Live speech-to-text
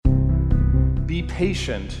Be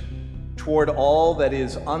patient toward all that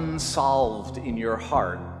is unsolved in your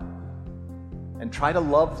heart, and try to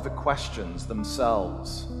love the questions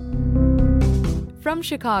themselves. From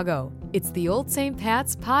Chicago, it's the Old St.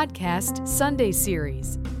 Pat's Podcast Sunday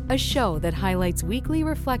Series, a show that highlights weekly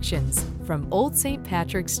reflections from Old St.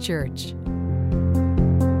 Patrick's Church.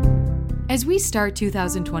 As we start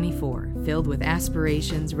 2024, filled with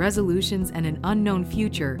aspirations, resolutions, and an unknown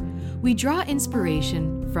future, we draw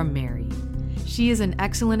inspiration from Mary. She is an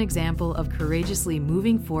excellent example of courageously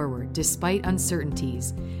moving forward despite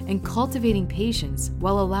uncertainties and cultivating patience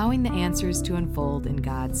while allowing the answers to unfold in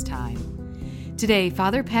God's time. Today,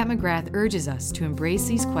 Father Pat McGrath urges us to embrace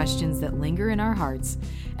these questions that linger in our hearts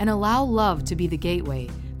and allow love to be the gateway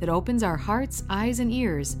that opens our hearts, eyes, and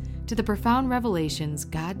ears to the profound revelations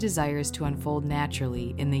God desires to unfold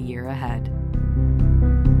naturally in the year ahead.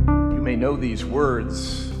 You may know these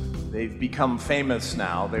words. They've become famous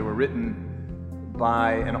now. They were written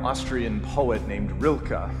by an Austrian poet named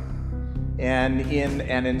Rilke. And in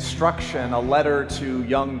an instruction, a letter to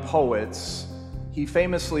young poets, he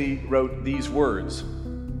famously wrote these words: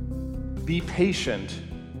 "Be patient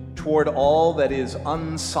toward all that is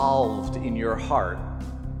unsolved in your heart,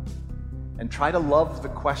 and try to love the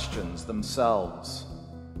questions themselves.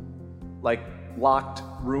 Like locked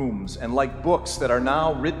rooms and like books that are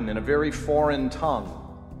now written in a very foreign tongue.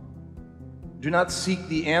 Do not seek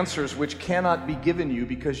the answers which cannot be given you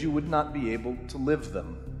because you would not be able to live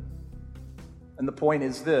them." And the point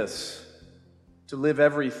is this: to live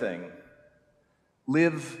everything.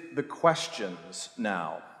 Live the questions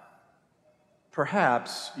now.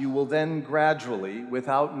 Perhaps you will then gradually,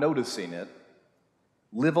 without noticing it,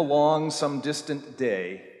 live along some distant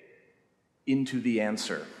day into the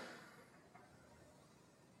answer.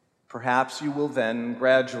 Perhaps you will then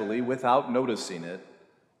gradually, without noticing it,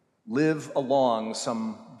 live along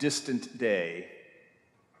some distant day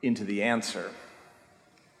into the answer.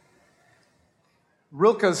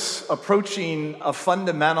 Rilke's approaching a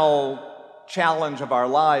fundamental challenge of our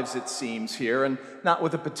lives, it seems, here, and not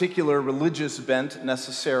with a particular religious bent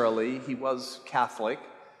necessarily. He was Catholic.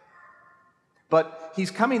 But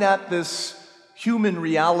he's coming at this human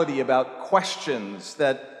reality about questions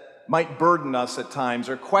that might burden us at times,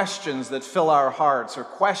 or questions that fill our hearts, or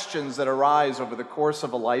questions that arise over the course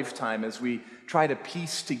of a lifetime as we try to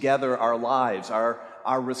piece together our lives, our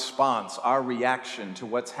response, our reaction to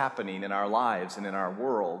what's happening in our lives and in our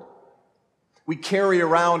world. We carry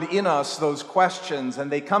around in us those questions, and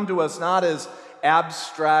they come to us not as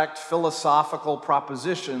abstract philosophical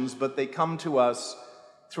propositions, but they come to us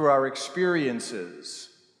through our experiences,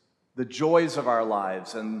 the joys of our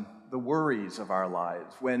lives and the worries of our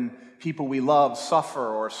lives, when people we love suffer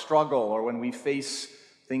or struggle, or when we face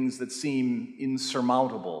things that seem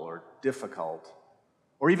insurmountable or difficult,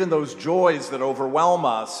 or even those joys that overwhelm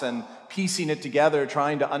us, and piecing it together,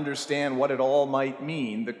 trying to understand what it all might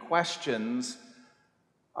mean. The questions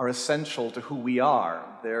are essential to who we are.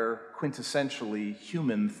 They're quintessentially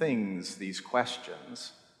human things, these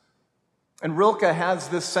questions. And Rilke has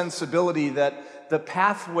this sensibility that the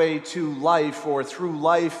pathway to life or through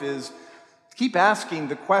life is keep asking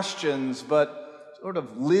the questions, but sort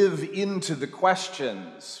of live into the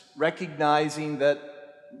questions, recognizing that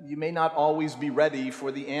you may not always be ready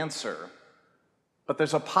for the answer. But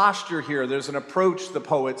there's a posture here, there's an approach, the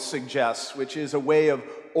poet suggests, which is a way of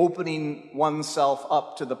opening oneself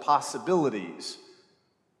up to the possibilities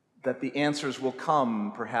that the answers will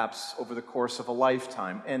come, perhaps, over the course of a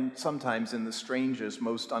lifetime, and sometimes in the strangest,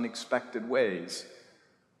 most unexpected ways.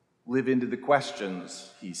 Live into the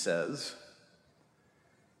questions, he says.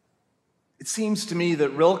 It seems to me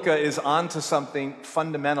that Rilke is onto something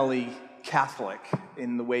fundamentally Catholic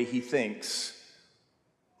in the way he thinks.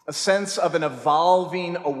 A sense of an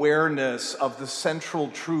evolving awareness of the central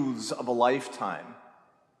truths of a lifetime.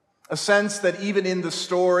 A sense that even in the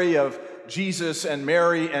story of Jesus and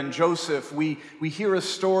Mary and Joseph, we hear a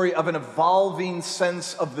story of an evolving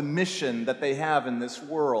sense of the mission that they have in this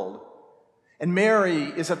world. And Mary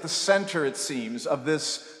is at the center, it seems, of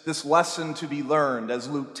this lesson to be learned, as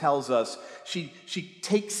Luke tells us. She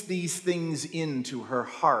takes these things into her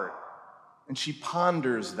heart, and she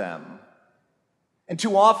ponders them. And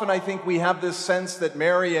too often, I think we have this sense that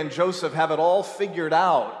Mary and Joseph have it all figured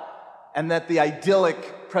out, and that the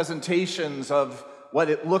idyllic presentations of what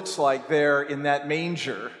it looks like there in that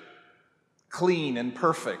manger, clean and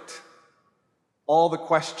perfect, all the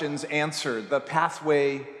questions answered, the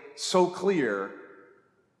pathway so clear,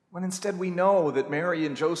 when instead we know that Mary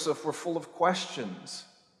and Joseph were full of questions.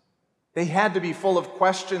 They had to be full of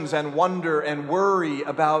questions and wonder and worry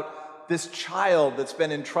about this child that's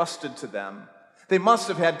been entrusted to them. They must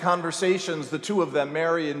have had conversations, the two of them,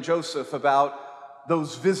 Mary and Joseph, about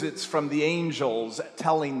those visits from the angels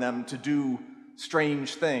telling them to do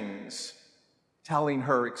strange things, telling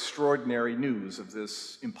her extraordinary news of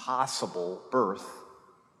this impossible birth.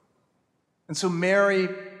 And so Mary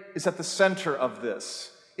is at the center of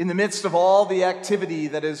this, in the midst of all the activity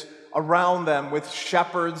that is around them, with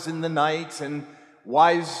shepherds in the night and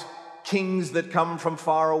wise kings that come from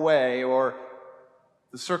far away, or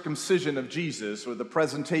the circumcision of Jesus, or the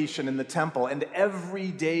presentation in the temple, and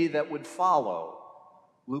every day that would follow.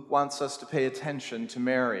 Luke wants us to pay attention to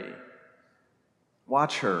Mary.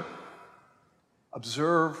 Watch her.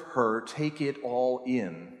 Observe her, take it all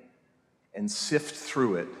in, and sift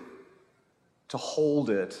through it, to hold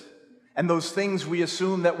it. And those things we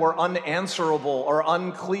assume that were unanswerable or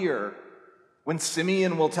unclear, when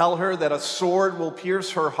Simeon will tell her that a sword will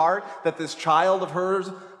pierce her heart, that this child of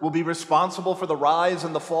hers will be responsible for the rise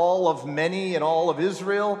and the fall of many in all of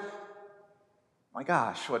Israel. My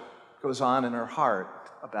gosh, what goes on in her heart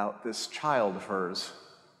about this child of hers?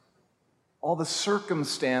 All the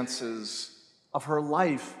circumstances of her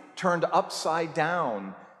life turned upside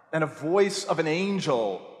down, and a voice of an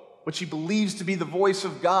angel, what she believes to be the voice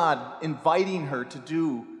of God, inviting her to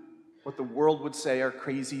do what the world would say are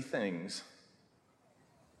crazy things.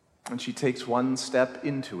 And she takes one step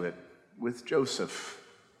into it with Joseph.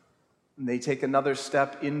 And they take another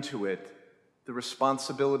step into it, the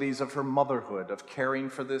responsibilities of her motherhood, of caring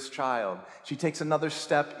for this child. She takes another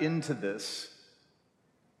step into this,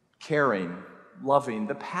 caring, loving.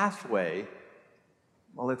 The pathway,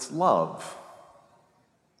 well, it's love,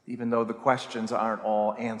 even though the questions aren't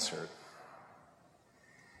all answered.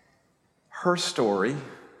 Her story,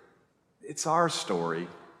 it's our story.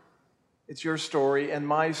 It's your story and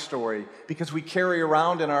my story, because we carry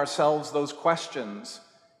around in ourselves those questions.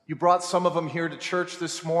 You brought some of them here to church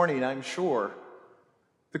this morning, I'm sure.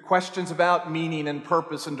 The questions about meaning and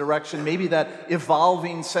purpose and direction, maybe that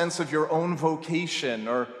evolving sense of your own vocation,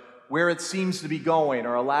 or where it seems to be going,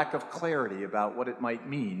 or a lack of clarity about what it might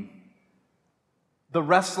mean. The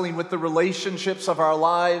wrestling with the relationships of our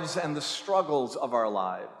lives and the struggles of our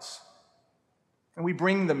lives. And we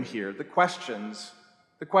bring them here, the questions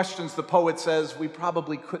the poet says we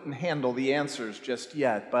probably couldn't handle the answers just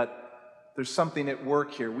yet, but there's something at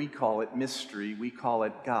work here. We call it mystery. We call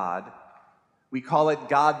it God. We call it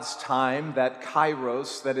God's time, that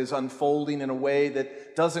kairos that is unfolding in a way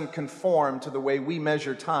that doesn't conform to the way we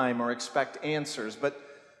measure time or expect answers, but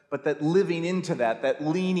that living into that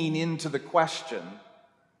leaning into the question,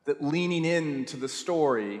 that leaning into the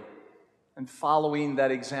story, and following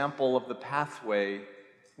that example of the pathway,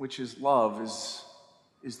 which is love,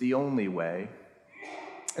 is the only way.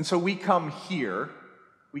 And so we come here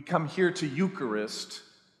to Eucharist,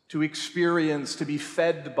 to experience, to be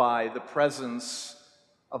fed by the presence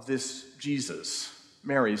of this Jesus,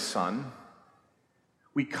 Mary's son.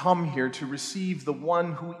 We come here to receive the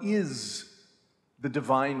one who is the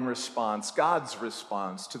divine response, God's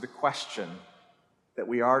response to the question that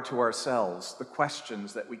we are to ourselves, the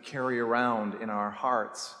questions that we carry around in our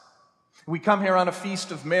hearts. We come here on a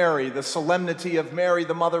feast of Mary, the solemnity of Mary,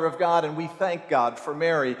 the Mother of God, and we thank God for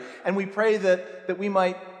Mary. And we pray that we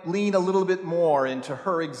might lean a little bit more into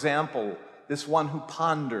her example, this one who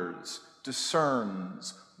ponders,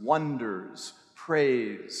 discerns, wonders,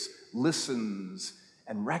 prays, listens,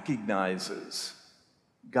 and recognizes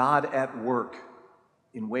God at work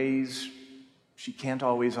in ways she can't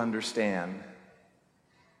always understand.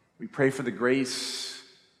 We pray for the grace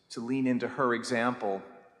to lean into her example.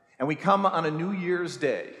 And we come on a New Year's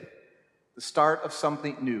Day, the start of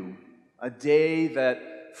something new, a day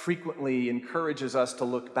that frequently encourages us to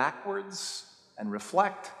look backwards and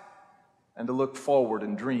reflect, and to look forward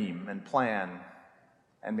and dream and plan,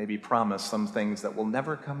 and maybe promise some things that will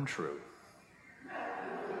never come true.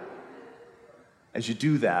 As you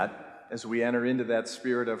do that, as we enter into that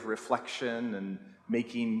spirit of reflection and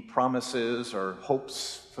making promises or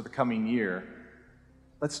hopes for the coming year,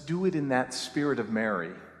 let's do it in that spirit of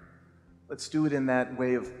Mary. Let's do it in that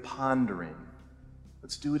way of pondering.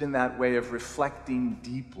 Let's do it in that way of reflecting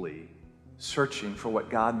deeply, searching for what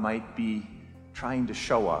God might be trying to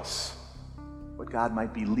show us, what God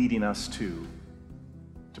might be leading us to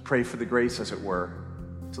pray for the grace, as it were,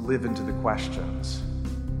 to live into the questions,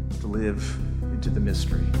 to live into the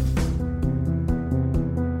mystery.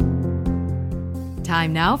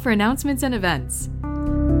 Time now for announcements and events.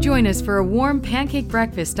 Join us for a warm pancake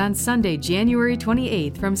breakfast on Sunday, January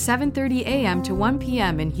 28th from 7:30 a.m. to 1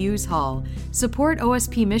 p.m. in Hughes Hall. Support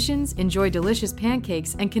OSP missions, enjoy delicious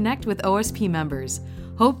pancakes, and connect with OSP members.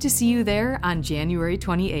 Hope to see you there on January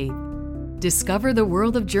 28th. Discover the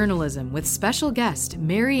world of journalism with special guest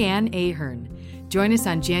Mary Ann Ahern. Join us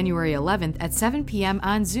on January 11th at 7 p.m.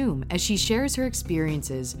 on Zoom as she shares her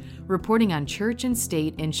experiences reporting on church and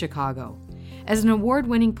state in Chicago. As an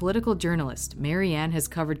award-winning political journalist, Mary Ann has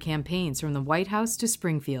covered campaigns from the White House to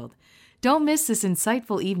Springfield. Don't miss this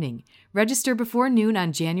insightful evening. Register before noon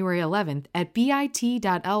on January 11th at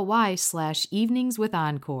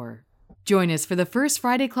bit.ly/eveningswithencore. Join us for the First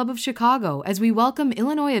Friday Club of Chicago as we welcome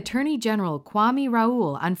Illinois Attorney General Kwame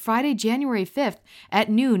Raoul on Friday, January 5th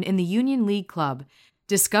at noon in the Union League Club.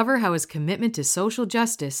 Discover how his commitment to social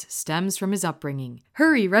justice stems from his upbringing.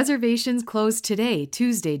 Hurry, reservations close today,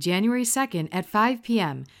 Tuesday, January 2nd at 5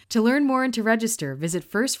 p.m. To learn more and to register, visit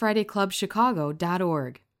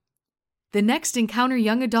firstfridayclubchicago.org. The next Encounter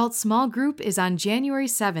Young Adult small group is on January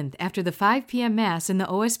 7th after the 5 p.m. Mass in the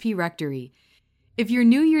OSP Rectory. If your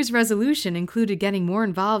New Year's resolution included getting more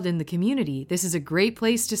involved in the community, this is a great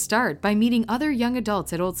place to start by meeting other young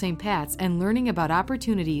adults at Old St. Pat's and learning about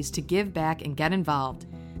opportunities to give back and get involved.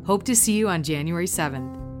 Hope to see you on January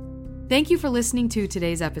 7th. Thank you for listening to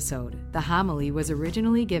today's episode. The homily was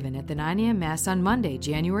originally given at the 9 a.m. Mass on Monday,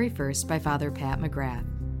 January 1st by Father Pat McGrath.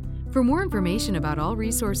 For more information about all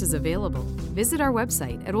resources available, visit our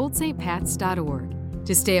website at oldstpats.org.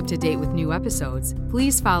 To stay up to date with new episodes,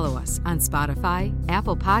 please follow us on Spotify,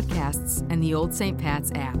 Apple Podcasts, and the Old St.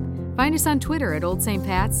 Pat's app. Find us on Twitter at Old St.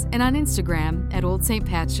 Pat's and on Instagram at Old St.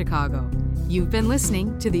 Pat's Chicago. You've been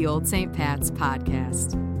listening to the Old St. Pat's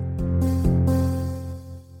podcast.